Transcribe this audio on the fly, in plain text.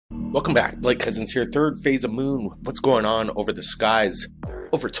Welcome back, Blake Cousins here, third phase of moon. What's going on over the skies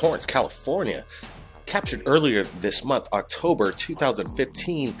over Torrance, California? Captured earlier this month, October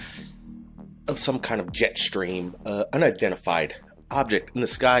 2015, of some kind of jet stream, unidentified object in the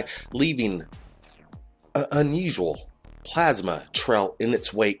sky, leaving an unusual plasma trail in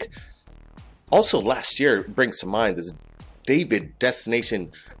its wake. Also last year, brings to mind this David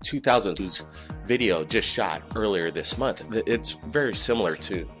Destination 2000, whose video just shot earlier this month. It's very similar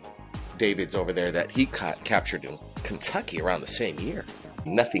to David's over there that he captured in Kentucky around the same year.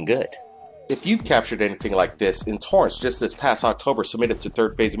 Nothing good. If you've captured anything like this in Torrance just this past October, submit it to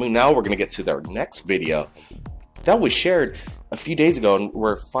Third Phase of Moon. Now we're going to get to their next video that was shared a few days ago, and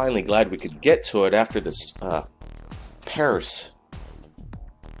we're finally glad we could get to it after this Paris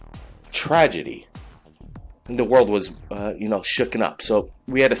tragedy. And the world was, shooken up. So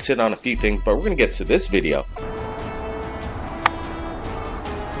we had to sit on a few things, but we're going to get to this video.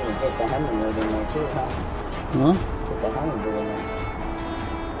 Get the hummingbird in there too, huh? Huh? Get the hummingbird in there.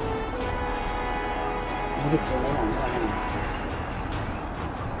 You get your name on that, huh?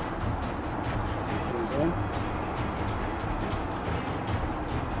 Can you see him?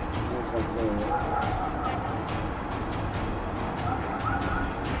 Looks like there he is.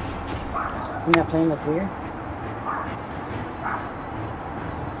 You're not playing with deer?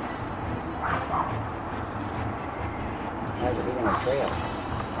 How's it even a trail?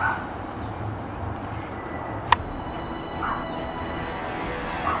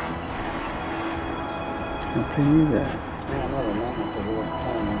 How can you do that? I don't know, the mountains are real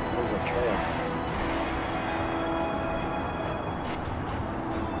plain. There's a trail.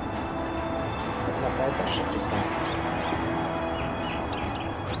 Look how bright that shit just got.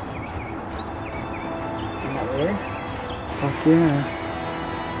 Isn't that weird? Fuck yeah.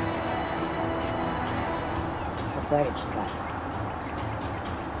 How bright it just got.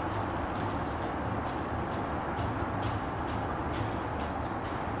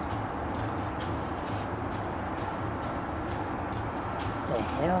 The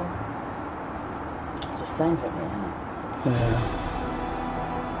hell? It's a sun hitting it, huh? Yeah.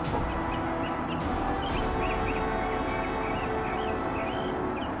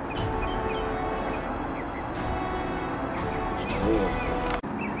 It's weird.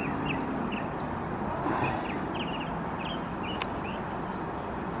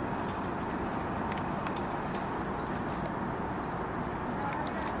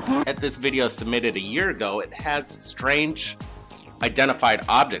 At this video submitted a year ago, it has strange identified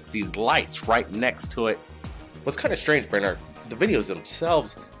objects, these lights right next to it. What's kind of strange, Brenner, the videos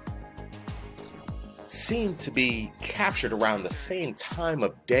themselves seem to be captured around the same time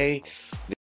of day.